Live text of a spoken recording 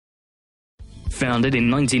Founded in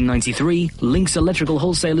 1993, Links Electrical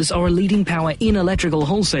Wholesalers are a leading power in electrical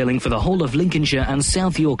wholesaling for the whole of Lincolnshire and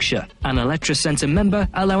South Yorkshire. An Electrocentre member,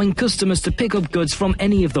 allowing customers to pick up goods from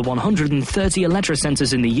any of the 130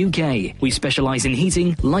 Electrocentres in the UK. We specialise in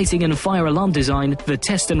heating, lighting and fire alarm design, the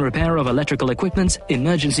test and repair of electrical equipment,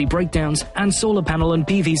 emergency breakdowns and solar panel and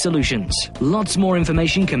PV solutions. Lots more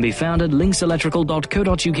information can be found at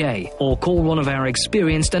linkselectrical.co.uk or call one of our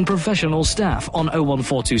experienced and professional staff on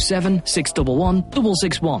 01427 611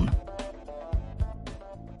 661.